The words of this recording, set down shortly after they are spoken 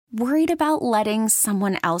Worried about letting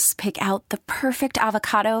someone else pick out the perfect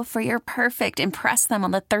avocado for your perfect impress them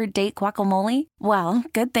on the third date guacamole? Well,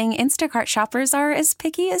 good thing Instacart shoppers are as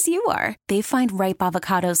picky as you are. They find ripe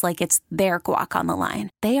avocados like it's their guac on the line.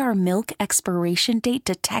 They are milk expiration date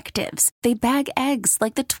detectives. They bag eggs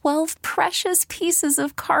like the 12 precious pieces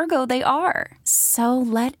of cargo they are. So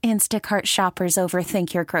let Instacart shoppers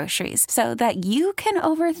overthink your groceries so that you can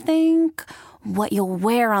overthink what you'll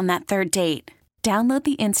wear on that third date. Download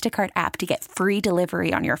the Instacart app to get free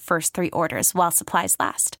delivery on your first 3 orders while supplies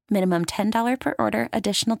last. Minimum $10 per order.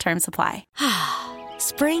 Additional terms apply.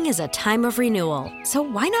 Spring is a time of renewal, so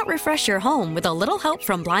why not refresh your home with a little help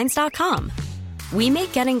from Blinds.com? We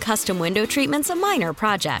make getting custom window treatments a minor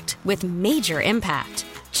project with major impact.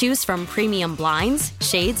 Choose from premium blinds,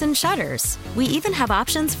 shades, and shutters. We even have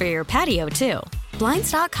options for your patio, too.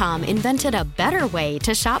 Blinds.com invented a better way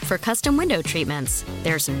to shop for custom window treatments.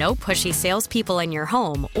 There's no pushy salespeople in your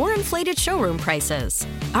home or inflated showroom prices.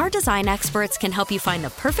 Our design experts can help you find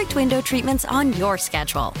the perfect window treatments on your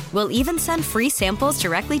schedule. We'll even send free samples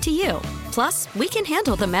directly to you. Plus, we can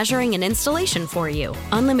handle the measuring and installation for you.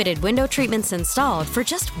 Unlimited window treatments installed for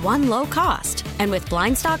just one low cost. And with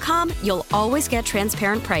Blinds.com, you'll always get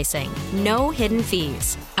transparent pricing. No hidden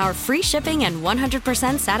fees. Our free shipping and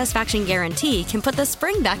 100% satisfaction guarantee can put the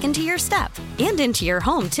spring back into your step and into your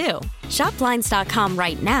home, too. Shop Blinds.com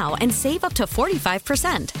right now and save up to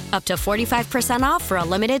 45%. Up to 45% off for a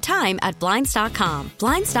limited time at Blinds.com.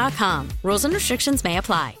 Blinds.com. Rules and restrictions may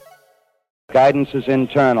apply. Guidance is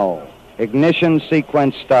internal. Ignition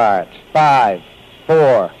sequence start. 5,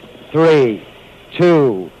 4, 3,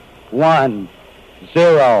 2, 1,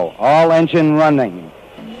 0. All engine running.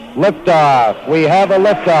 Liftoff. We have a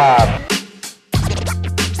liftoff.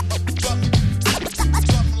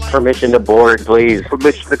 Permission to board, please.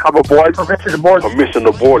 Permission to come aboard. Permission to board. Permission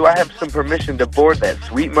to board. Do I have some permission to board that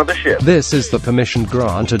sweet mothership? This is the Permission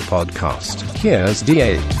Granted podcast. Here's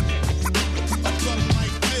DA.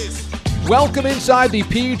 Welcome inside the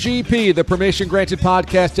PGP, the Permission Granted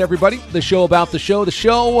podcast, everybody. The show about the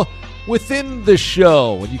show within the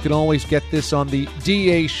show. And you can always get this on the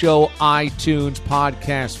DA Show iTunes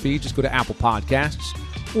podcast feed. Just go to Apple Podcasts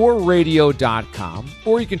or radio.com,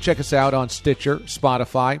 or you can check us out on Stitcher,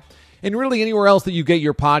 Spotify, and really anywhere else that you get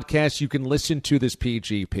your podcasts. You can listen to this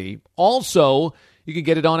PGP. Also, you can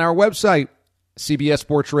get it on our website,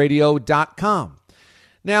 cbssportsradio.com.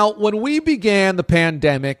 Now, when we began the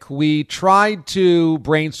pandemic, we tried to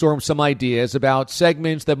brainstorm some ideas about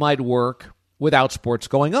segments that might work without sports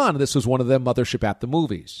going on. This was one of them, Mothership at the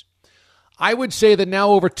Movies. I would say that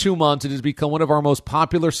now over 2 months, it has become one of our most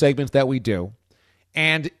popular segments that we do.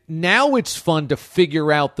 And now it's fun to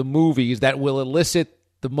figure out the movies that will elicit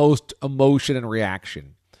the most emotion and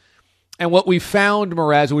reaction. And what we found,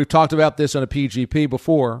 Mraz, and we've talked about this on a PGP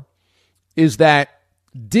before, is that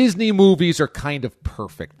Disney movies are kind of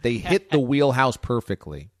perfect. They hit the wheelhouse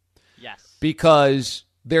perfectly. Yes. Because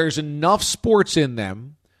there's enough sports in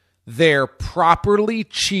them, they're properly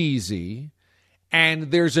cheesy, and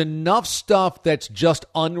there's enough stuff that's just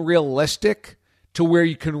unrealistic to where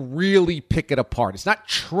you can really pick it apart. It's not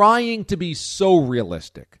trying to be so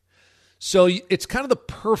realistic. So it's kind of the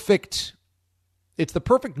perfect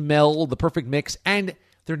meld, the perfect mix, and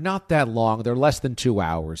they're not that long. They're less than 2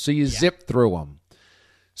 hours, so you zip through them.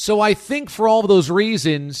 So I think for all of those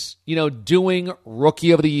reasons, doing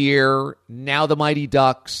Rookie of the Year, now the Mighty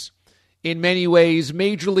Ducks, in many ways,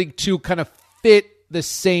 Major League 2 kind of fit the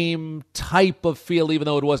same type of feel, even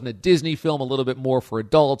though it wasn't a Disney film, a little bit more for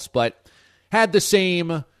adults, but had the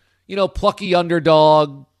same, plucky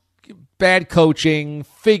underdog, bad coaching,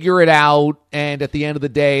 figure it out, and at the end of the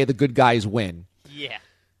day, the good guys win. Yeah.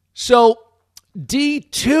 So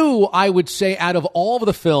D2, I would say, out of all of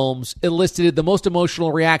the films, elicited the most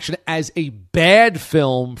emotional reaction as a bad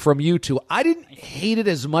film from you two. I didn't hate it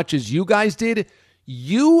as much as you guys did.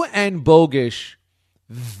 You and Bogish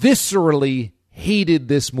viscerally hated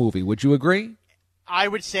this movie. Would you agree? I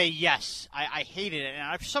would say yes. I hated it. And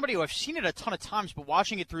I'm somebody who I've seen it a ton of times, but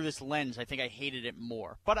watching it through this lens, I think I hated it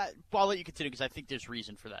more. But I'll let you continue because I think there's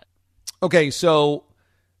reason for that. Okay, so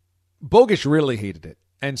Bogish really hated it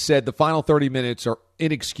and said the final 30 minutes are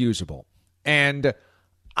inexcusable. And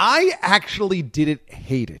I actually didn't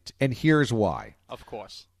hate it, and here's why. Of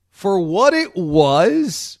course. For what it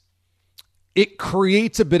was, it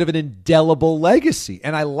creates a bit of an indelible legacy,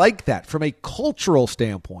 and I like that from a cultural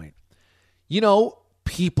standpoint.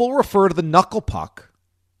 People refer to the knuckle puck,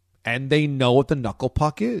 and they know what the knuckle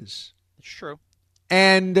puck is. It's true.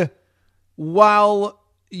 And while,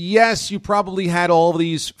 yes, you probably had all of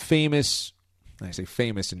these famous, I say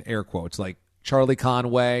famous in air quotes, like Charlie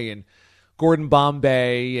Conway and Gordon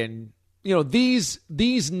Bombay, and these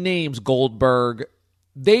names, Goldberg,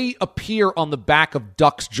 they appear on the back of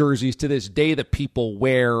Ducks jerseys to this day that people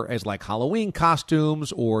wear as like Halloween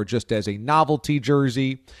costumes or just as a novelty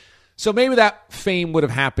jersey. So maybe that fame would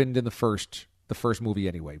have happened in the first movie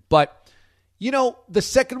anyway. But, the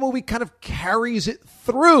second movie kind of carries it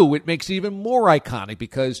through. It makes it even more iconic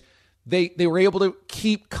because they were able to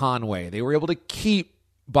keep Conway. They were able to keep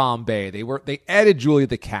Bombay. They added Julia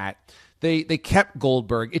the Cat. They kept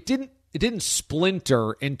Goldberg. It didn't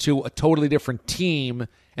splinter into a totally different team,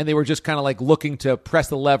 and they were just kind of like looking to press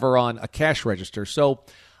the lever on a cash register. So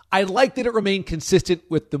I like that it remained consistent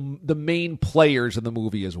with the main players in the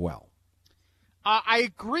movie as well. I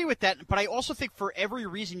agree with that, but I also think for every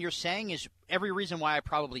reason you're saying is every reason why I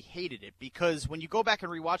probably hated it. Because when you go back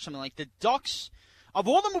and rewatch something like the Ducks, of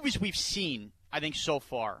all the movies we've seen, I think so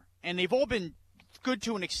far, and they've all been good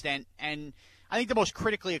to an extent, and I think the most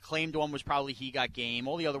critically acclaimed one was probably He Got Game.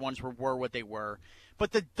 All the other ones were what they were.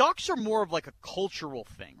 But the Ducks are more of like a cultural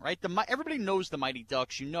thing, right? Everybody knows the Mighty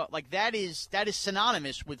Ducks. Like that is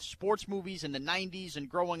synonymous with sports movies in the 90s and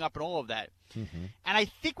growing up and all of that. Mm-hmm. And I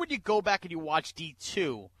think when you go back and you watch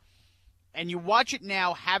D2 and you watch it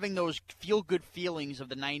now having those feel-good feelings of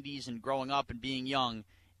the 90s and growing up and being young,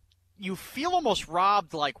 you feel almost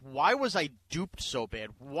robbed, like, why was I duped so bad?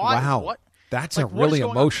 Why? Wow. What? That's like, a really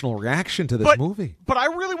emotional reaction to this movie. But I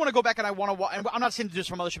really want to go back and I want to watch, and I'm not saying to do this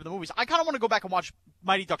from Mothership of the Movies. I kind of want to go back and watch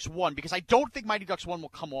Mighty Ducks 1 because I don't think Mighty Ducks 1 will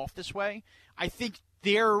come off this way. I think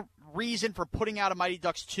their reason for putting out a Mighty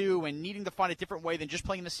Ducks 2 and needing to find a different way than just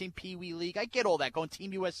playing in the same Pee Wee League, I get all that, going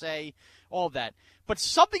Team USA, all of that. But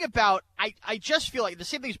something about, I just feel like the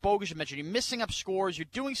same thing as Bogus mentioned, you're missing up scores, you're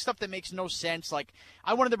doing stuff that makes no sense. Like,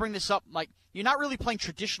 I wanted to bring this up, like, you're not really playing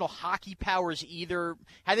traditional hockey powers either.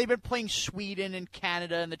 Had they been playing Sweden and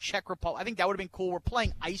Canada and the Czech Republic, I think that would have been cool. We're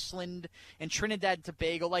playing Iceland and Trinidad and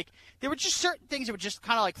Tobago. Like, there were just certain things that were just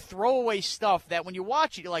kind of like throwaway stuff that when you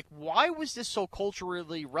watch it, you're like, why was this so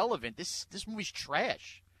culturally relevant? This movie's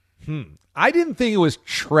trash. I didn't think it was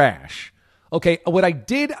trash. Okay, what I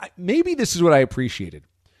did, maybe this is what I appreciated.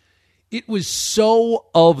 It was so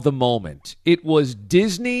of the moment. It was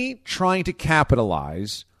Disney trying to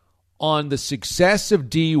capitalize on the success of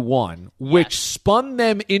D1, which spun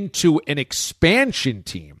them into an expansion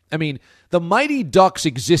team. I mean, the Mighty Ducks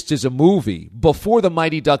exist as a movie before the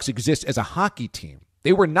Mighty Ducks exist as a hockey team.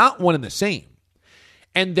 They were not one and the same.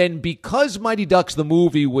 And then because Mighty Ducks, the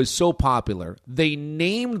movie, was so popular, they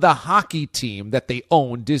named the hockey team that they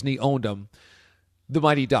owned, Disney owned them, the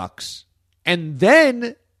Mighty Ducks. And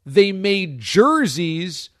then they made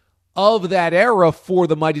jerseys of that era for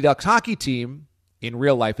the Mighty Ducks hockey team in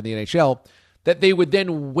real life in the NHL that they would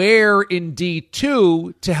then wear in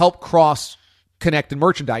D2 to help cross-connect and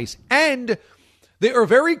merchandise. And they are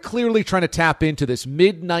very clearly trying to tap into this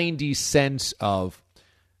mid-90s sense of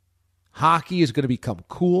hockey is going to become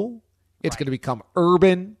cool. It's going to become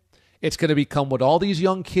urban. It's going to become what all these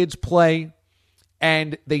young kids play.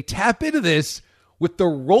 And they tap into this with the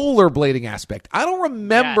rollerblading aspect. I don't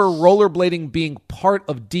remember rollerblading being part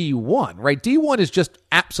of D1, right? D1 is just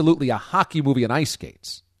absolutely a hockey movie on ice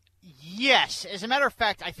skates. Yes. As a matter of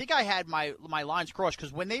fact, I think I had my lines crossed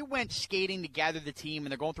because when they went skating to gather the team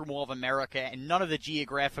and they're going through Mall of America and none of the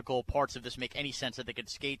geographical parts of this make any sense that they could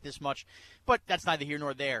skate this much, but that's neither here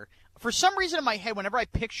nor there. For some reason in my head, whenever I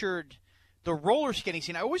pictured the roller skating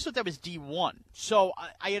scene, I always thought that was D1. So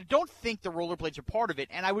I don't think the rollerblades are part of it.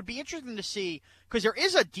 And I would be interested to see, because there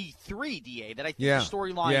is a D3 DA that I think the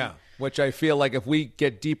storyline. Yeah, which I feel like if we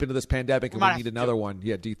get deep into this pandemic and we need another one,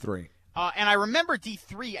 D3. And I remember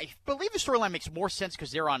D3, I believe the storyline makes more sense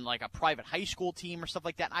because they're on like a private high school team or stuff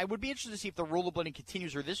like that. I would be interested to see if the rollerblading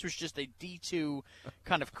continues or this was just a D2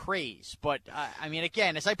 kind of craze. But, I mean,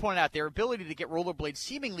 again, as I pointed out, their ability to get rollerblades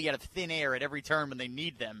seemingly out of thin air at every turn when they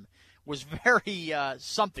need them was very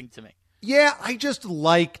something to me. Yeah, I just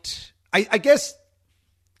liked... I guess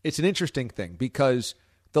it's an interesting thing because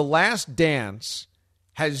The Last Dance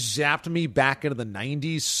has zapped me back into the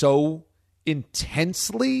 90s so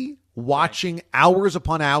intensely, watching hours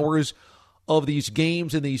upon hours of these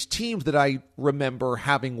games and these teams that I remember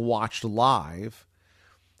having watched live.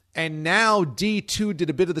 And now D2 did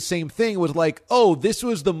a bit of the same thing. It was like, oh, this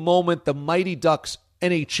was the moment the Mighty Ducks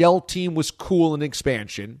NHL team was cool in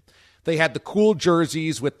expansion. They had the cool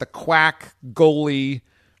jerseys with the quack goalie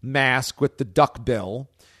mask with the duck bill.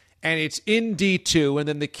 And it's in D2, and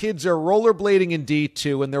then the kids are rollerblading in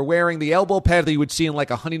D2, and they're wearing the elbow pad that you would see in like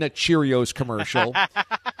a Honey Nut Cheerios commercial.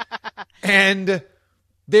 And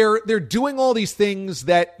they're doing all these things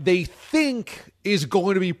that they think is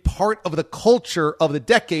going to be part of the culture of the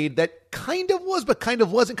decade that kind of was, but kind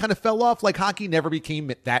of wasn't, kind of fell off. Like hockey never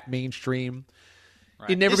became that mainstream.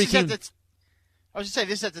 Right. It never became. I was going to say,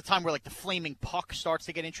 this is at the time where like the flaming puck starts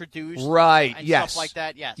to get introduced. Right, and yes. stuff like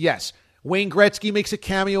that, yes. Yes. Wayne Gretzky makes a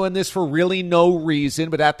cameo in this for really no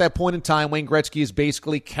reason, but at that point in time, Wayne Gretzky is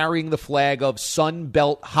basically carrying the flag of Sun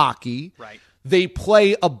Belt hockey. Right. They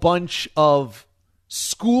play a bunch of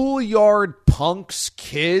schoolyard punks,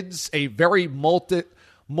 kids, a very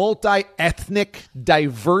multi-ethnic,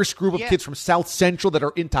 diverse group of kids from South Central that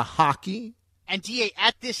are into hockey. And DA,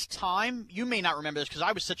 at this time, you may not remember this because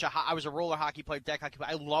I was a roller hockey player, deck hockey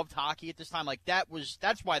player. I loved hockey at this time. Like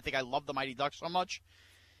that's why I think I loved the Mighty Ducks so much.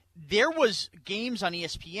 There was games on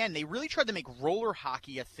ESPN. They really tried to make roller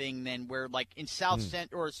hockey a thing then, where like in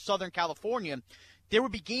or Southern California, there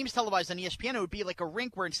would be games televised on ESPN. It would be like a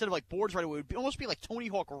rink where instead of like boards, right, it would almost be like Tony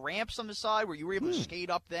Hawk ramps on the side where you were able to skate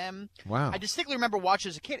up them. Wow! I distinctly remember watching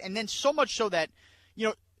as a kid, and then so much so that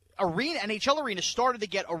NHL arenas started to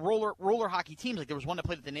get a roller hockey teams. Like there was one that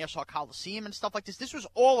played at the Nassau Coliseum and stuff like this. This was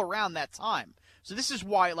all around that time. So this is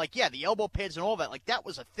why, the elbow pads and all that, that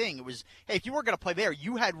was a thing. It was, hey, if you were going to play there,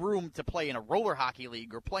 you had room to play in a roller hockey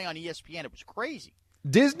league or play on ESPN. It was crazy.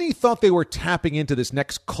 Disney thought they were tapping into this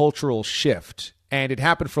next cultural shift, and it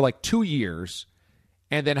happened for 2 years,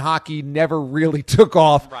 and then hockey never really took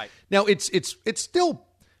off. Right. Now, it's still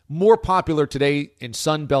more popular today in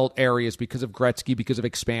Sun Belt areas because of Gretzky, because of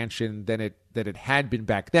expansion than it had been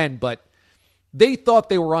back then, but they thought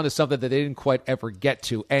they were onto something that they didn't quite ever get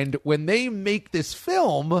to. And when they make this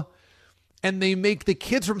film and they make the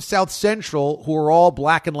kids from South Central, who are all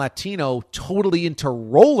black and Latino, totally into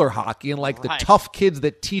roller hockey and the tough kids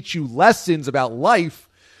that teach you lessons about life,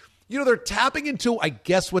 they're tapping into, I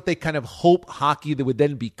guess, what they kind of hope hockey that would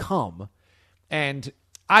then become. And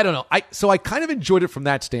I don't know. So I kind of enjoyed it from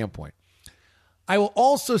that standpoint. I will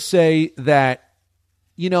also say that,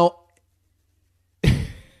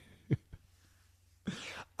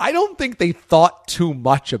 I don't think they thought too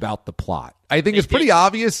much about the plot. I think it's pretty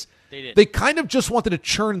obvious. They did. They kind of just wanted to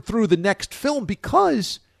churn through the next film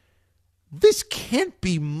because this can't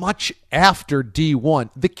be much after D1.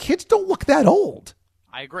 The kids don't look that old.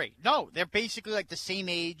 I agree. No, they're basically the same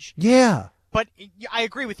age. Yeah. But I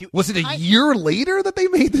agree with you. Was it a year later that they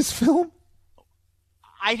made this film?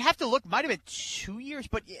 I'd have to look. Might have been 2 years,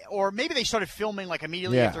 or maybe they started filming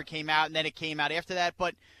immediately after it came out, and then it came out after that.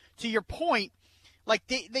 But to your point,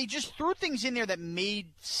 they just threw things in there that made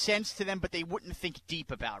sense to them, but they wouldn't think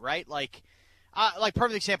deep about, right?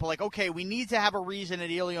 Perfect example, okay, we need to have a reason that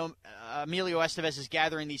Emilio Estevez is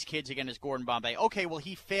gathering these kids again as Gordon Bombay. Okay, well,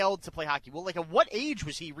 he failed to play hockey. Well, at what age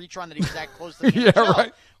was he reaching that he was that close to the NHL?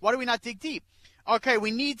 Right. Why do we not dig deep? Okay,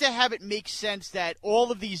 we need to have it make sense that all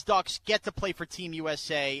of these Ducks get to play for Team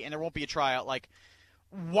USA and there won't be a tryout.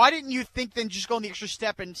 Why didn't you think then just going the extra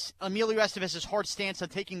step and Emilio Estevez's hard stance on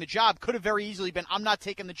taking the job could have very easily been, I'm not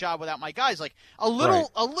taking the job without my guys. A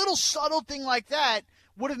little subtle thing like that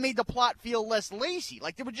would have made the plot feel less lazy.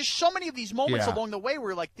 There were just so many of these moments along the way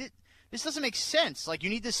where this doesn't make sense. You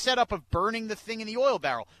need this setup of burning the thing in the oil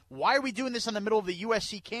barrel. Why are we doing this on the middle of the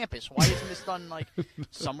USC campus? Why isn't this done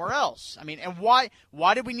somewhere else? I mean, and why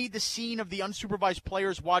did we need the scene of the unsupervised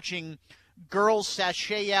players watching girls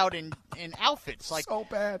sashay out in outfits? So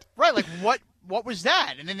bad. Right, what was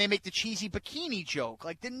that? And then they make the cheesy bikini joke.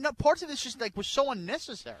 Parts of this just was so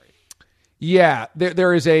unnecessary. Yeah,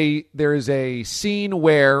 there is a scene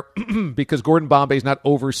where because Gordon Bombay's not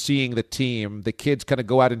overseeing the team, the kids kind of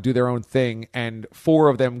go out and do their own thing, and 4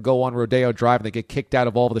 of them go on Rodeo Drive and they get kicked out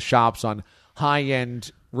of all of the shops on high-end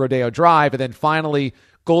Rodeo Drive, and then finally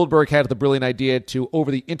Goldberg had the brilliant idea to, over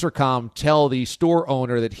the intercom, tell the store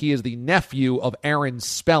owner that he is the nephew of Aaron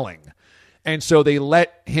Spelling. And so they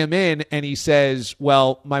let him in, and he says,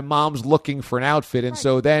 well, my mom's looking for an outfit, and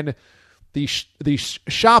so then the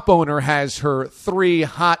shop owner has her 3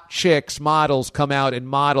 hot chicks models come out and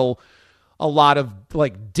model a lot of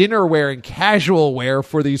dinner wear and casual wear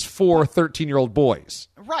for these 4 13-year-old boys.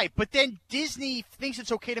 Right, but then Disney thinks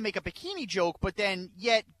it's okay to make a bikini joke, but then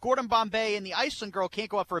yet Gordon Bombay and the Iceland girl can't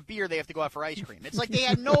go out for a beer, they have to go out for ice cream. It's they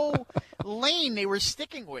had no lane they were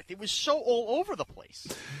sticking with. It was so all over the place.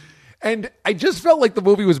 And I just felt like the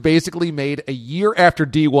movie was basically made a year after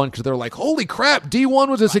D1 because they're like, holy crap, D1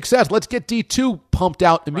 was a success. Let's get D2 pumped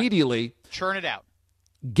out immediately. Right. Churn it out.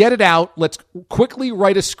 Get it out. Let's quickly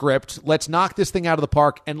write a script. Let's knock this thing out of the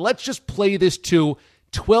park. And let's just play this to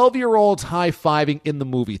 12-year-olds high-fiving in the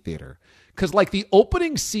movie theater. Because the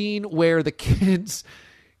opening scene where the kids,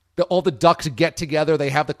 all the ducks get together, they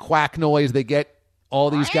have the quack noise, they get all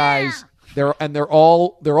these guys... They're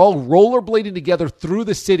all rollerblading together through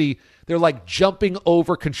the city. They're jumping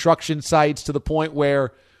over construction sites to the point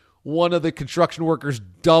where one of the construction workers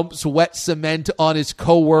dumps wet cement on his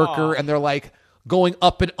coworker, and they're like going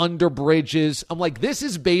up and under bridges. I'm like, this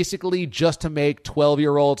is basically just to make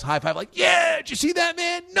 12-year-olds high five. Like, yeah, did you see that,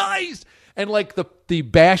 man? Nice. And like the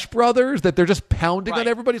Bash Brothers that they're just pounding on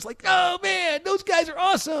everybody. It's like, oh man, those guys are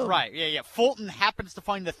awesome. Right, yeah. Fulton happens to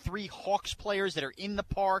find the 3 Hawks players that are in the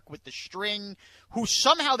park with the string, who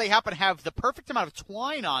somehow they happen to have the perfect amount of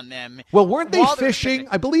twine on them. Well, weren't they fishing?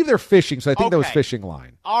 I believe they're fishing, so I think that was fishing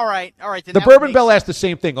line. All right. Then the Bourbon Bell asked the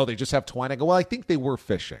same thing. Oh, they just have twine? I go, well, I think they were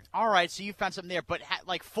fishing. All right, so you found something there. But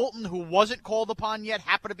like Fulton, who wasn't called upon yet,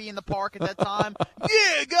 happened to be in the park at that time.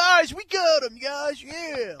 Yeah, guys, we got him, guys.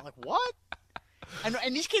 Yeah. Like, what?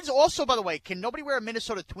 And these kids also, by the way, can nobody wear a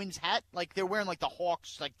Minnesota Twins hat? Like, they're wearing, like, the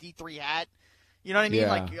Hawks, like, D3 hat. You know what I mean? Yeah.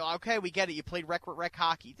 Like, okay, we get it. You played rec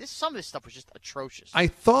hockey. Some of this stuff was just atrocious. I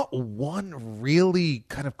thought one really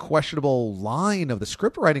kind of questionable line of the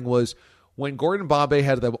script writing was when Gordon Bombay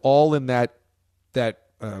had them all in that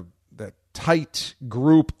tight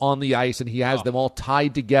group on the ice, and he has them all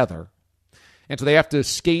tied together. And so they have to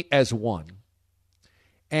skate as one.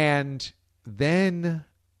 And then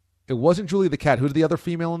it wasn't Julie the Cat. Who's the other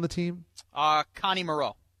female on the team? Connie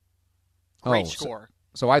Moreau. Great score.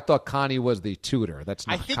 So I thought Connie was the tutor. That's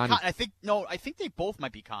not Connie. I think they both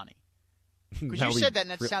might be Connie. Because you said that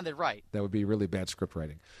and that sounded right. That would be really bad script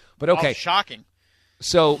writing. But okay. Oh, shocking.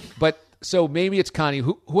 So maybe it's Connie.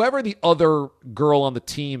 Whoever the other girl on the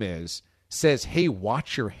team is says, hey,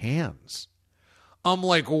 watch your hands. I'm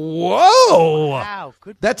like, whoa. Wow,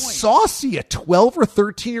 good That's point. saucy. A 12 or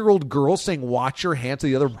 13-year-old girl saying, watch your hands to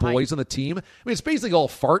the other boys on the team. I mean, it's basically all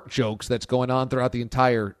fart jokes that's going on throughout the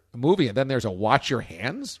entire movie. And then there's a watch your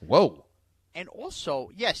hands? Whoa. And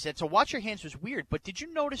also, yes, it's a watch your hands was weird. But did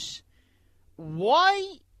you notice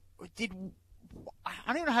I don't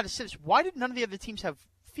even know how to say this. Why did none of the other teams have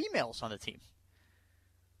females on the team?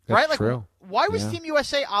 That's right? true. Like, why was Team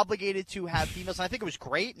USA obligated to have females? And I think it was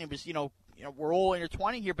great, and it was, we're all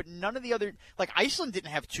intertwining here, but none of the other, like Iceland didn't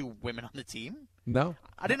have 2 women on the team. No.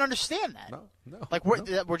 I didn't understand that. No. Like,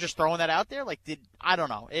 we're just throwing that out there? Like, I don't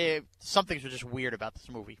know. Some things were just weird about this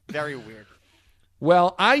movie. Very weird.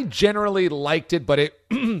 Well, I generally liked it, but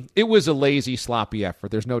it was a lazy, sloppy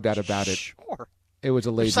effort. There's no doubt about it. Sure. It was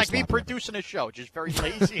a lazy, It's like sloppy me producing a show, just very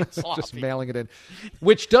lazy and sloppy. Just mailing it in.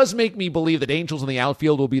 Which does make me believe that Angels in the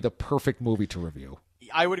Outfield will be the perfect movie to review.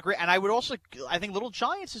 I would agree. And I think Little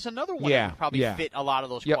Giants is another one that would probably fit a lot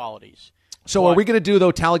of those qualities. So are we going to do,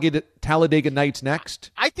 though, Talladega Nights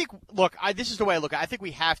next? I think, this is the way I look at it. I think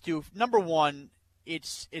we have to. Number one,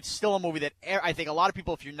 it's still a movie that I think a lot of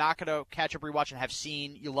people, if you're not going to catch up, rewatch, and have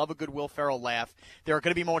seen, you love a good Will Ferrell laugh. There are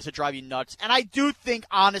going to be moments that drive you nuts. And I do think,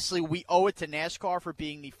 honestly, we owe it to NASCAR for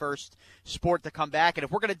being the first sport to come back. And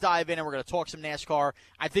if we're going to dive in and we're going to talk some NASCAR,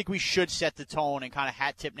 I think we should set the tone and kind of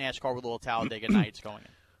hat tip NASCAR with a little Talladega Nights going in.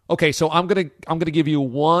 Okay, so I'm gonna give you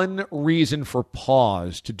one reason for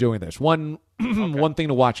pause to doing this. One thing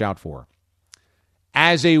to watch out for.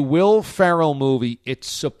 As a Will Ferrell movie, it's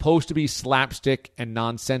supposed to be slapstick and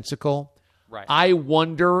nonsensical. Right. I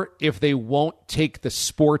wonder if they won't take the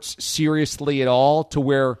sports seriously at all, to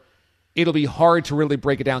where it'll be hard to really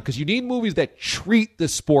break it down, because you need movies that treat the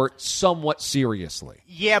sport somewhat seriously.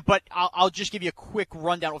 Yeah, but I'll just give you a quick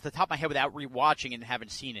rundown off the top of my head without rewatching and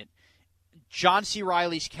haven't seen it. John C.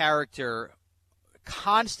 Reilly's character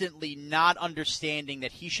constantly not understanding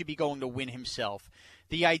that he should be going to win himself.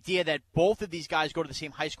 The idea that both of these guys go to the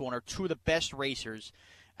same high school and are 2 of the best racers.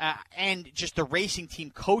 And just the racing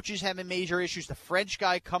team coaches having major issues. The French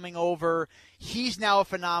guy coming over, he's now a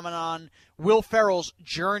phenomenon. Will Ferrell's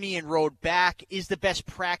journey and road back is the best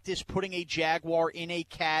practice, putting a Jaguar in a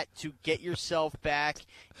cat to get yourself back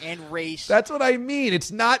and race. That's what I mean.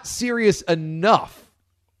 It's not serious enough.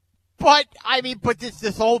 But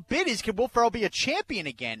this whole bit is, can Will Ferrell be a champion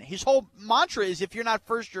again? His whole mantra is, if you're not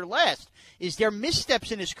first, you're last. Is there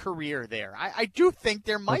missteps in his career there? I do think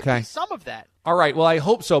there might be some of that. All right, well, I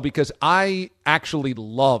hope so, because I actually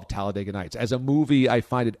love Talladega Nights. As a movie, I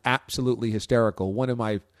find it absolutely hysterical. One of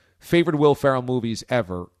my favorite Will Ferrell movies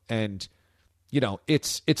ever. And,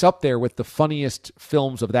 it's up there with the funniest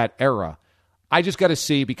films of that era. I just got to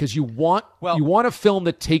see, because you want a film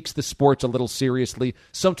that takes the sports a little seriously,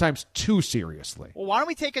 sometimes too seriously. Well, why don't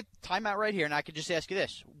we take a timeout right here, and I can just ask you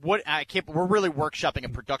this: we're really workshopping a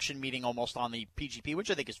production meeting almost on the PGP, which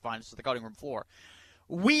I think is fine. It's the cutting room floor.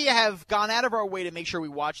 We have gone out of our way to make sure we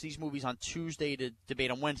watch these movies on Tuesday to debate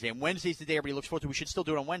on Wednesday, and Wednesday's the day everybody looks forward to. We should still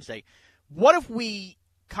do it on Wednesday. What if we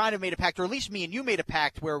kind of made a pact, or at least me and you made a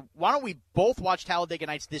pact, where why don't we both watch Talladega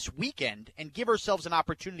Nights this weekend and give ourselves an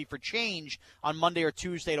opportunity for change on Monday or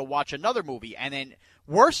Tuesday to watch another movie. And then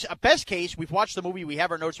best case, we've watched the movie, we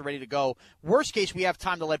have our notes are ready to go. Worst case, we have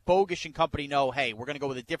time to let Bogusch and company know, hey, we're going to go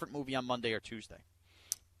with a different movie on Monday or Tuesday.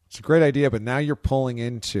 It's a great idea, but now you're pulling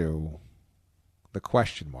into the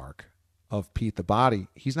question mark of Pete the Body.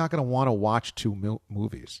 He's not going to want to watch two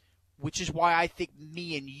movies. Which is why I think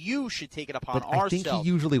me and you should take it upon but ourselves. I think he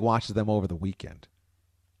usually watches them over the weekend.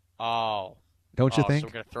 Oh. Don't you think? So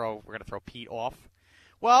we're gonna throw Pete off.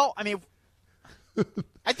 Well, I mean,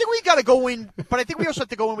 I think we got to go in, but I think we also have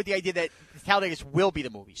to go in with the idea that Talladega will be the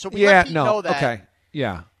movie. So if we let Pete know that. Okay.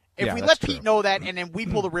 Yeah. If we let Pete know that, and then we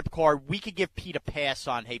pull the ripcord, we could give Pete a pass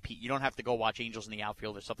on, hey, Pete, you don't have to go watch Angels in the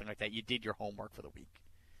Outfield or something like that. You did your homework for the week.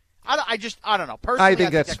 I don't know. Personally, I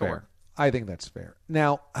think that's fair. I think that's fair.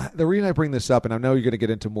 Now, the reason I bring this up, and I know you're going to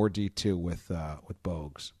get into more D2 with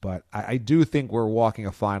Bogues, but I do think we're walking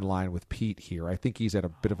a fine line with Pete here. I think he's at a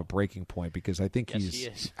bit of a breaking point because I think he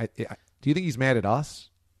is. Do you think he's mad at us?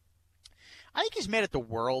 I think he's mad at the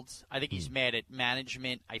world. I think he's mad at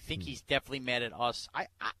management. I think he's definitely mad at us.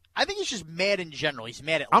 I think he's just mad in general. He's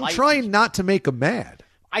mad at life. I'm trying not to make him mad.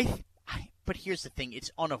 But here's the thing.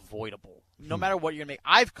 It's unavoidable. No matter what you're going to make.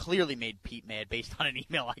 I've clearly made Pete mad based on an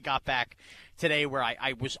email I got back today where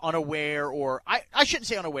I was unaware, or I shouldn't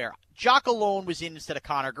say unaware. Jock Alone was in instead of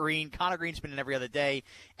Connor Green. Connor Green's been in every other day.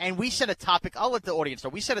 And we set a topic. I'll let the audience know.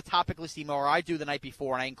 We set a topic list email, or I do the night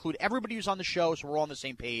before, and I include everybody who's on the show so we're all on the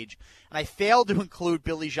same page. And I failed to include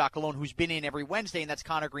Billy Jock Alone, who's been in every Wednesday, and that's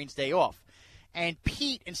Connor Green's day off. And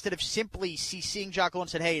Pete, instead of simply seeing Jock Alone,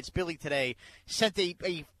 said, hey, it's Billy today, sent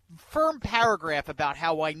a firm paragraph about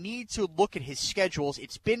how I need to look at his schedules.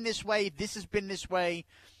 It's been this way. This has been this way.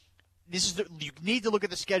 You need to look at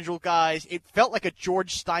the schedule, guys. It felt like a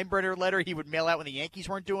George Steinbrenner letter he would mail out when the Yankees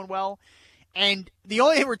weren't doing well. And the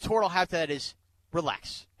only retort I'll have to that is,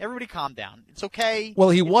 relax. Everybody calm down. It's okay. Well,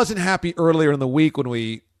 he wasn't happy earlier in the week when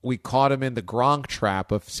we caught him in the Gronk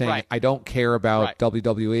trap of saying, right. I don't care about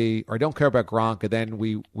WWE, or I don't care about Gronk. And then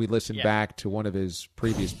we listened back to one of his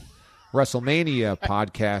previous WrestleMania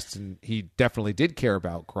podcasts, and he definitely did care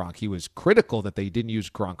about Gronk. He was critical that they didn't use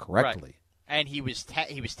Gronk correctly. Right. And he was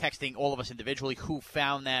texting all of us individually, who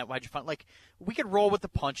found that, why'd you find, like, we could roll with the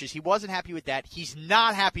punches. He wasn't happy with that. He's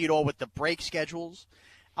not happy at all with the break schedules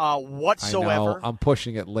whatsoever. I know. I'm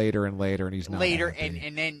pushing it later and later, and he's not happy.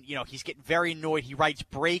 And then, he's getting very annoyed. He writes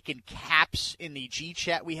break in caps in the G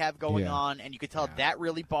chat we have going on, and you can tell that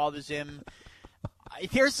really bothers him.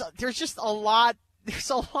 There's just a lot.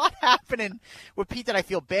 There's a lot happening with Pete that I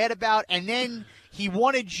feel bad about. And then he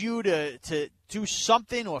wanted you to do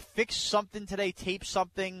something or fix something today, tape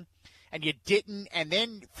something, and you didn't. And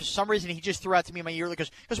then for some reason he just threw out to me in my ear,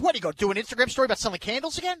 because what, are you going to do an Instagram story about selling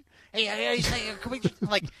candles again? Hey, he's saying, can we just,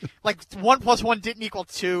 like 1 + 1 didn't equal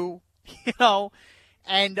 2,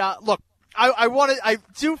 And look, I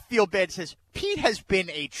do feel bad. It says Pete has been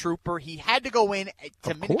a trooper. He had to go in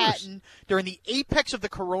to Manhattan during the apex of the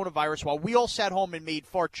coronavirus while we all sat home and made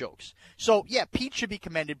fart jokes. So, yeah, Pete should be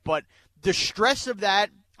commended, but the stress of that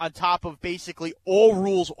on top of basically all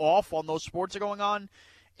rules off on those sports are going on,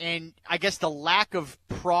 and I guess the lack of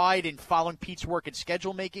pride in following Pete's work and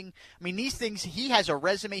schedule making, I mean, these things, he has a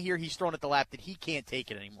resume here he's thrown at the lap that he can't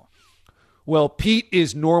take it anymore. Well, Pete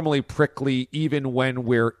is normally prickly even when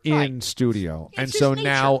we're in studio. It's and so nature.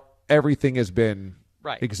 Now everything has been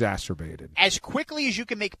exacerbated. As quickly as you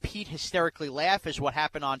can make Pete hysterically laugh, as what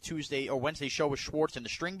happened on Tuesday or Wednesday's show with Schwartz and the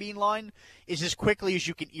string bean line, is as quickly as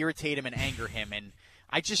you can irritate him and anger him. And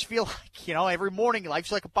I just feel like, every morning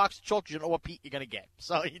life's like a box of chocolates. You don't know what Pete you're going to get.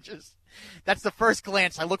 So that's the first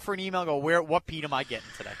glance. I look for an email and go, what Pete am I getting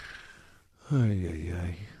today?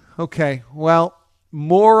 Okay, well,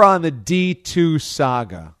 more on the D2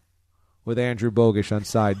 saga with Andrew Bogusch on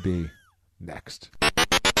Side B next.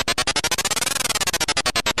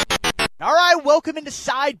 All right, welcome into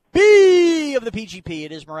Side B of the PGP.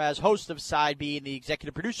 It is Mraz, host of Side B and the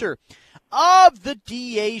executive producer of the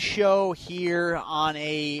DA show here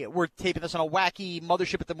we're taping this on a wacky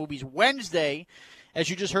Mothership at the Movies Wednesday. As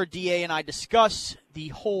you just heard, DA and I discuss the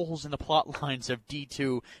holes in the plot lines of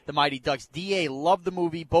D2, The Mighty Ducks. DA loved the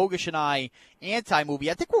movie. Bogusch and I, anti-movie.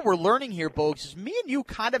 I think what we're learning here, Bogusch, is me and you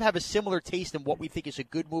kind of have a similar taste in what we think is a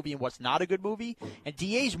good movie and what's not a good movie. And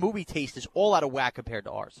DA's movie taste is all out of whack compared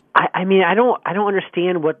to ours. I mean, I don't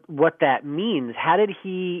understand what that means. How did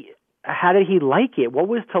he like it? What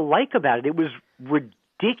was to like about it? It was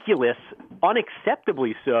ridiculous,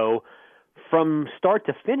 unacceptably so, from start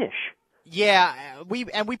to finish. Yeah, we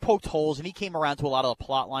poked holes, and he came around to a lot of the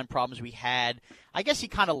plotline problems we had. I guess he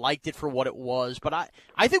kind of liked it for what it was, but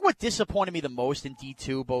I think what disappointed me the most in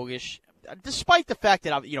D2, Bogusch, despite the fact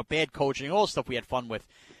that, bad coaching, all the stuff we had fun with,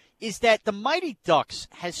 is that the Mighty Ducks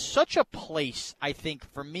has such a place, I think,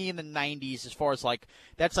 for me in the 90s, as far as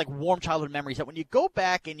that's warm childhood memories, that when you go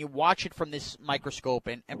back and you watch it from this microscope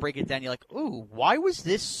and break it down, you're like, ooh, why was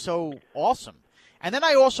this so awesome? And then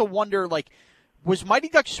I also wonder, was Mighty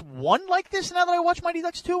Ducks 1 like this now that I watch Mighty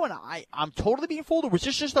Ducks 2? And I'm totally being fooled. Or was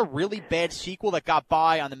this just a really bad sequel that got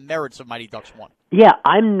by on the merits of Mighty Ducks 1? Yeah,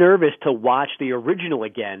 I'm nervous to watch the original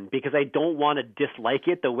again because I don't want to dislike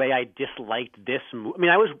it the way I disliked this movie. I mean,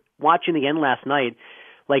 I was watching the end last night,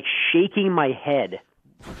 shaking my head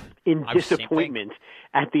in disappointment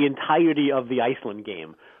at the entirety of the Iceland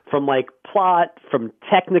game. From, plot, from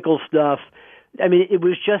technical stuff. I mean, it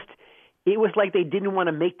was like they didn't want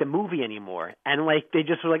to make the movie anymore. And, they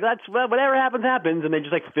just were whatever happens, happens. And they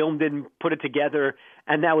just, filmed it and put it together,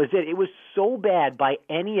 and that was it. It was so bad by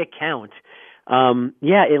any account.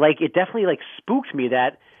 It definitely, spooked me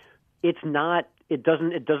that it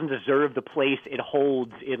doesn't deserve the place it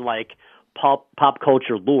holds in, pop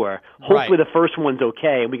culture lore. Hopefully the first one's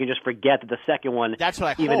okay, and we can just forget that the second one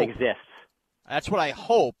even exists. That's what I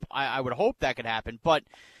hope. I would hope that could happen, but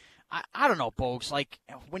I don't know, Bogues.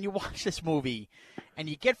 When you watch this movie and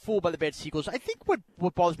you get fooled by the bad sequels, I think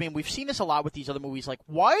what bothers me, and we've seen this a lot with these other movies,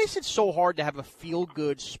 why is it so hard to have a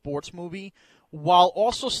feel-good sports movie while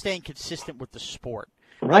also staying consistent with the sport?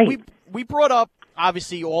 Right. We brought up,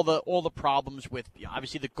 obviously, all the problems with,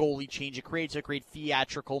 obviously, the goalie change. It creates a great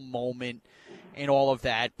theatrical moment and all of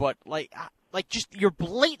that, but, just you're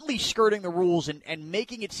blatantly skirting the rules and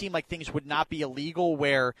making it seem like things would not be illegal,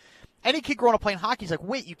 where any kid growing up playing hockey is like,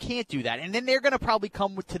 wait, you can't do that. And then they're going to probably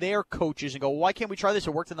come to their coaches and go, why can't we try this?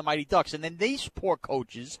 It worked in the Mighty Ducks. And then these poor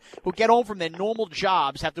coaches who get home from their normal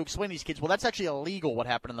jobs have to explain to these kids, well, that's actually illegal what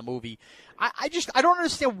happened in the movie. I don't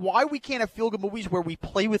understand why we can't have feel-good movies where we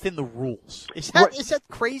play within the rules. Is that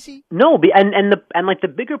crazy? No, and the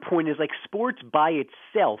bigger point is, sports by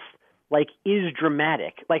itself is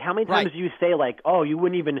dramatic. How many times do you say, oh, you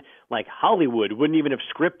wouldn't even, Hollywood wouldn't even have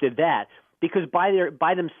scripted that? Because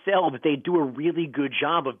by themselves, they do a really good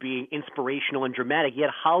job of being inspirational and dramatic. Yet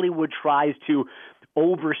Hollywood tries to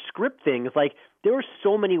over-script things. There are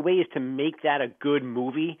so many ways to make that a good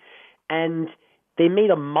movie, and they made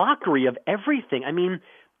a mockery of everything. I mean,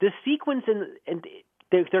 the sequence and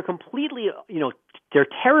they're completely, they're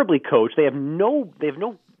terribly coached. They have no.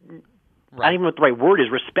 I don't even know what the right word is,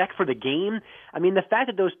 respect for the game. I mean, the fact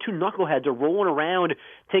that those two knuckleheads are rolling around,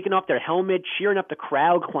 taking off their helmet, cheering up the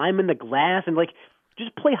crowd, climbing the glass, and,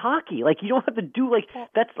 just play hockey. You don't have to do,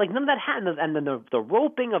 that's, none of that happened. And then the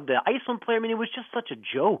roping of the Iceland player, I mean, it was just such a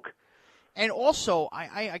joke. And also,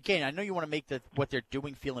 I know you want to make what they're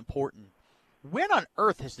doing feel important. When on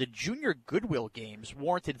earth has the Junior Goodwill Games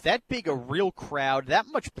warranted that big a real crowd, that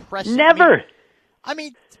much press? Never! I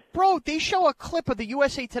mean, bro, they show a clip of the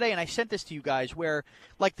USA Today, and I sent this to you guys, where,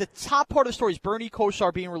 the top part of the story is Bernie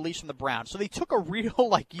Kosar being released from the Browns. So they took a real,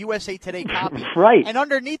 USA Today copy. Right. And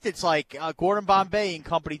underneath it's, Gordon Bombay and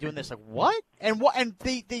company doing this. What? And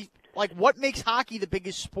they what makes hockey the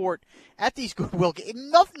biggest sport at these Goodwill games?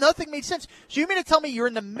 Nothing made sense. So you mean to tell me you're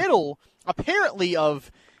in the middle, apparently,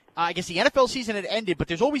 of I guess the NFL season had ended, but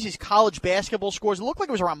there's always these college basketball scores. It looked like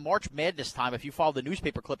it was around March Madness time if you follow the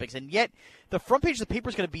newspaper clippings, and yet the front page of the paper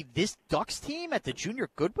is going to be this Ducks team at the Junior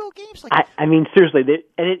Goodwill Games? I mean, seriously,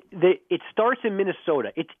 it starts in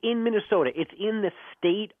Minnesota. It's in Minnesota. It's in the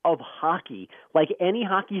state of hockey. Any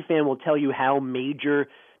hockey fan will tell you how major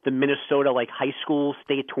the Minnesota high school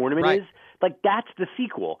state tournament is. That's the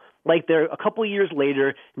sequel. They're a couple of years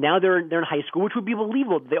later. Now they're in high school, which would be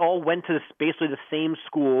believable. They all went to basically the same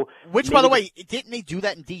school. Which, by the way, didn't they do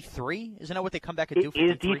that in D3? Isn't that what they come back and do?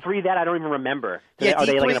 Is D3 that? I don't even remember. Are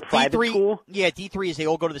they in a private D3, school? Yeah, D3 is they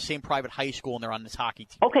all go to the same private high school and they're on this hockey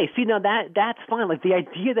team. Okay, see now that's fine. The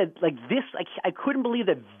idea that this, I couldn't believe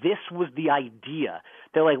that this was the idea.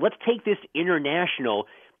 They're let's take this international,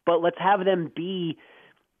 but let's have them be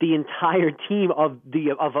the entire team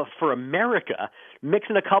for America,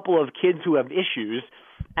 mixing a couple of kids who have issues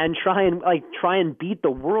and try and beat the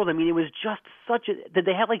world. I mean, it was just that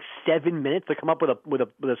they had 7 minutes to come up with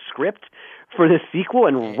a script for the sequel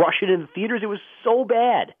and rush it into theaters. It was so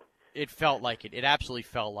bad. It felt like it. It absolutely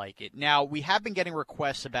felt like it. Now, we have been getting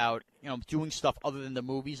requests about, doing stuff other than the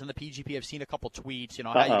movies and the PGP. I've seen a couple tweets,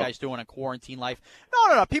 how you guys doing in quarantine life.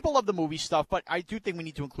 No. People love the movie stuff, but I do think we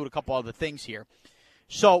need to include a couple other things here.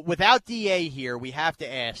 So without DA here, we have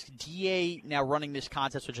to ask, DA now running this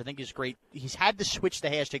contest, which I think is great, he's had to switch the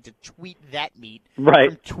hashtag to tweet that meat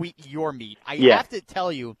from tweet your meat. I have to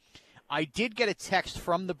tell you, I did get a text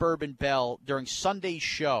from the Bourbon Bell during Sunday's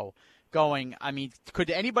show going, I mean, could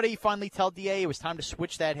anybody finally tell DA it was time to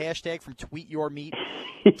switch that hashtag from tweet your meat?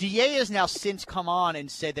 DA has now since come on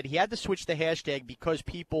and said that he had to switch the hashtag because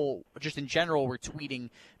people just in general were tweeting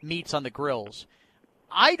meats on the grills.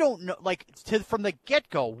 I don't know, from the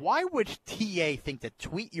get-go, why would DA think that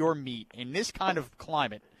tweet your meat in this kind of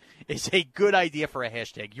climate is a good idea for a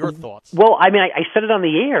hashtag? Your thoughts? Well, I mean, I said it on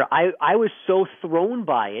the air. I was so thrown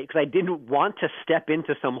by it because I didn't want to step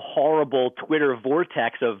into some horrible Twitter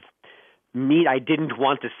vortex of meat I didn't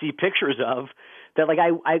want to see pictures of, that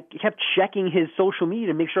I kept checking his social media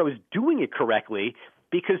to make sure I was doing it correctly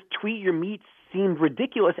because tweet your meat seemed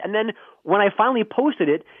ridiculous. And then when I finally posted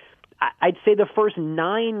it, I'd say the first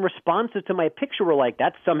 9 responses to my picture were like,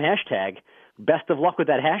 that's some hashtag. Best of luck with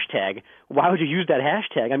that hashtag. Why would you use that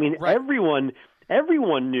hashtag? I mean,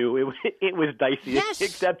 everyone knew it was dicey,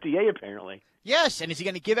 except DA apparently. Yes, and is he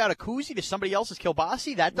going to give out a koozie to somebody else's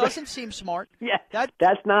kielbasi? That doesn't seem smart. Yeah,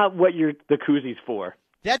 that's not what the koozie's for.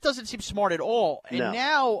 That doesn't seem smart at all. And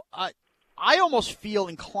now I almost feel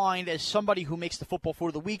inclined as somebody who makes the football food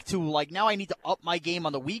of the week to, now I need to up my game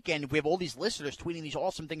on the weekend. We have all these listeners tweeting these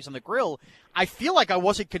awesome things on the grill. I feel like I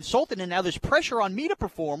wasn't consulted, and now there's pressure on me to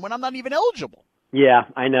perform when I'm not even eligible. Yeah,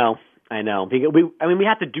 I know. We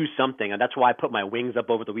have to do something, and that's why I put my wings up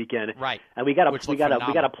over the weekend. Right. And we got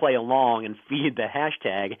to play along and feed the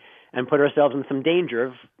hashtag and put ourselves in some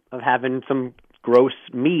danger of having some gross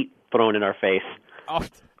meat thrown in our face. Oh,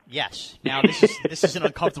 yes. Now this is an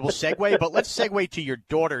uncomfortable segue, but let's segue to your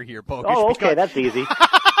daughter here, Bogus. Oh, okay, that's easy.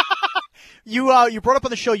 You brought up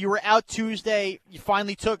on the show you were out Tuesday. You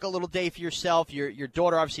finally took a little day for yourself. Your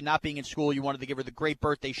daughter obviously not being in school. You wanted to give her the great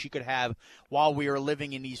birthday she could have while we are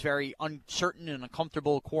living in these very uncertain and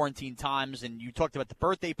uncomfortable quarantine times. And you talked about the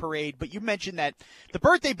birthday parade, but you mentioned that the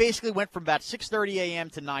birthday basically went from about 6:30 a.m.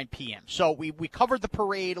 to 9 p.m. So we covered the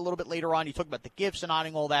parade a little bit later on. You talked about the gifts and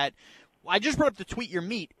honoring all that. I just brought up the tweet your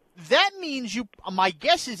meat. That means my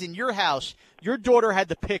guess is in your house, your daughter had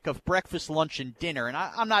the pick of breakfast, lunch, and dinner. And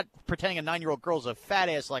I'm not pretending a 9-year-old girl's a fat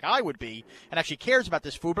ass like I would be and actually cares about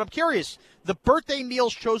this food. But I'm curious, the birthday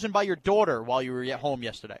meals chosen by your daughter while you were at home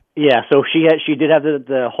yesterday. Yeah, so she did have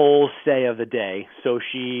the whole say of the day. So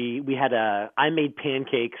I made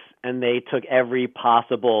pancakes, and they took every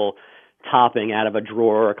possible topping out of a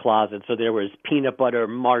drawer or a closet. So there was peanut butter,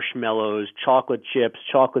 marshmallows, chocolate chips,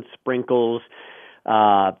 chocolate sprinkles,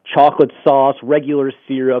 chocolate sauce, regular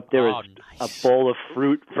syrup. There was a bowl of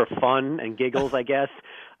fruit for fun and giggles, I guess.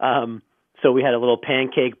 So we had a little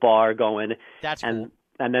pancake bar going. That's cool.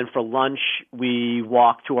 And then for lunch, we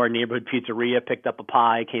walked to our neighborhood pizzeria, picked up a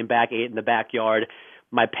pie, came back, ate in the backyard.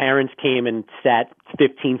 My parents came and sat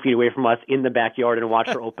 15 feet away from us in the backyard and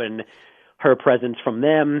watched her open her presents from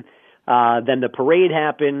them. Then the parade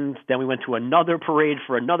happened. Then we went to another parade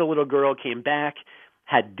for another little girl, came back,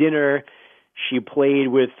 had dinner. She played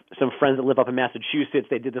with some friends that live up in Massachusetts.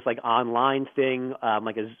 They did this online thing,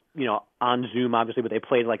 on Zoom, obviously, but they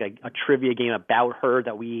played a trivia game about her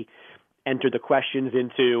that we entered the questions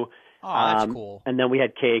into. Oh, that's cool. And then we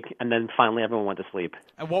had cake, and then finally everyone went to sleep.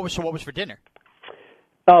 And what was for dinner?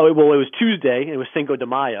 Oh, well, it was Tuesday, and it was Cinco de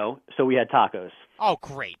Mayo, so we had tacos. Oh,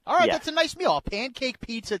 great. All right, That's a nice meal. A pancake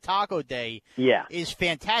pizza taco day is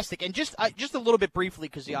fantastic. And just a little bit briefly,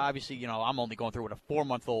 because obviously, I'm only going through with a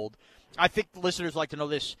 4-month-old. I think the listeners like to know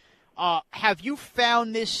this. Have you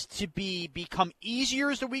found this to become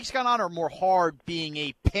easier as the week's gone on, or more hard being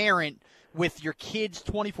a parent with your kids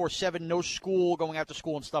 24/7, no school, going out to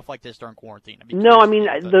school and stuff like this during quarantine?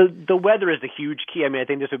 The weather is a huge key. I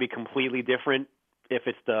think this would be completely different if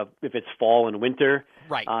it's fall and winter.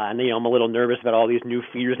 Right. And I'm a little nervous about all these new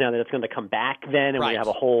fears now that it's going to come back then, and we have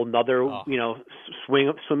a whole nother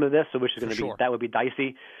swim of this, so which is going to be that would be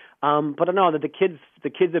dicey. But I know that the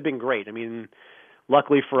kids have been great.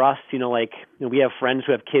 Luckily for us, we have friends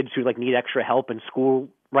who have kids who need extra help in school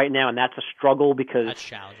right now, and that's a struggle because that's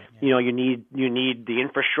challenging. Yeah. You need the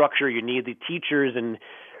infrastructure, you need the teachers, and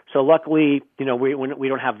so luckily, we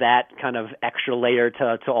don't have that kind of extra layer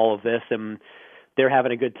to all of this, and they're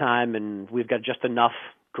having a good time, and we've got just enough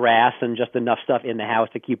grass and just enough stuff in the house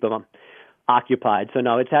to keep them occupied. So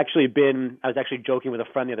no, it's actually been. I was actually joking with a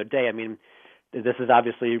friend the other day. This is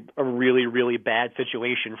obviously a really, really bad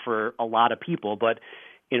situation for a lot of people, but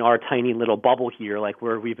in our tiny little bubble here,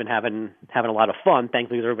 where we've been having a lot of fun.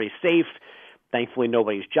 Thankfully, everybody's safe. Thankfully,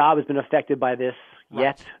 nobody's job has been affected by this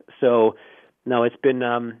yet. So, no, it's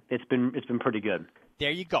been pretty good. There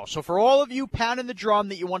you go. So for all of you pounding the drum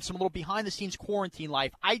that you want some little behind-the-scenes quarantine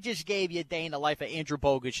life, I just gave you a day in the life of Andrew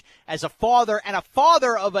Bogusch as a father and a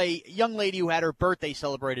father of a young lady who had her birthday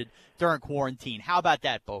celebrated during quarantine. How about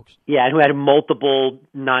that, folks? Yeah, and who had multiple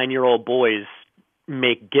 9-year-old boys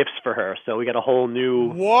make gifts for her. So we got a whole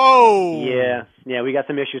new... Whoa! Yeah, we got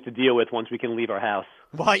some issues to deal with once we can leave our house.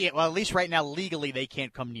 Well, yeah, at least right now, legally, they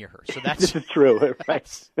can't come near her. So that's this is true.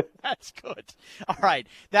 Right? That's good. All right,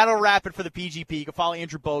 that'll wrap it for the PGP. You can follow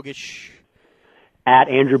Andrew Bogusch at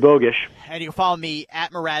Andrew Bogusch, and you can follow me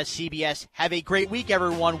at Mraz CBS. Have a great week,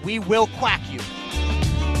 everyone. We will quack you.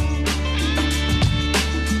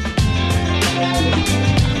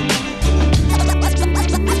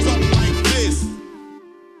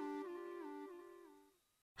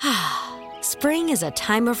 Spring is a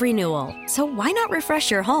time of renewal, so why not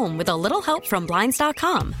refresh your home with a little help from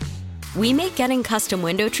Blinds.com? We make getting custom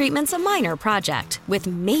window treatments a minor project with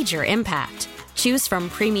major impact. Choose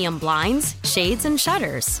from premium blinds, shades, and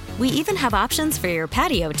shutters. We even have options for your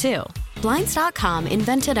patio, too. Blinds.com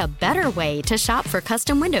invented a better way to shop for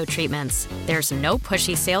custom window treatments. There's no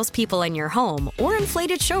pushy salespeople in your home or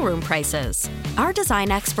inflated showroom prices. Our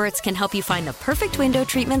design experts can help you find the perfect window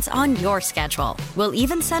treatments on your schedule. We'll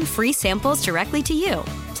even send free samples directly to you.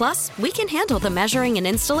 Plus, we can handle the measuring and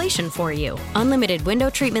installation for you. Unlimited window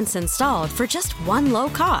treatments installed for just one low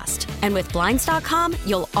cost. And with Blinds.com,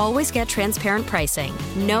 you'll always get transparent pricing.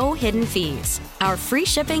 No hidden fees. Our free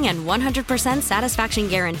shipping and 100% satisfaction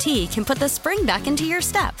guarantee can put the spring back into your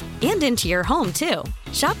step and into your home, too.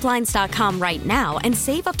 Shop Blinds.com right now and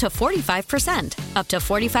save up to 45%. Up to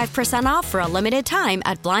 45% off for a limited time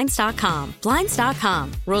at Blinds.com.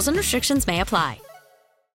 Blinds.com. Rules and restrictions may apply.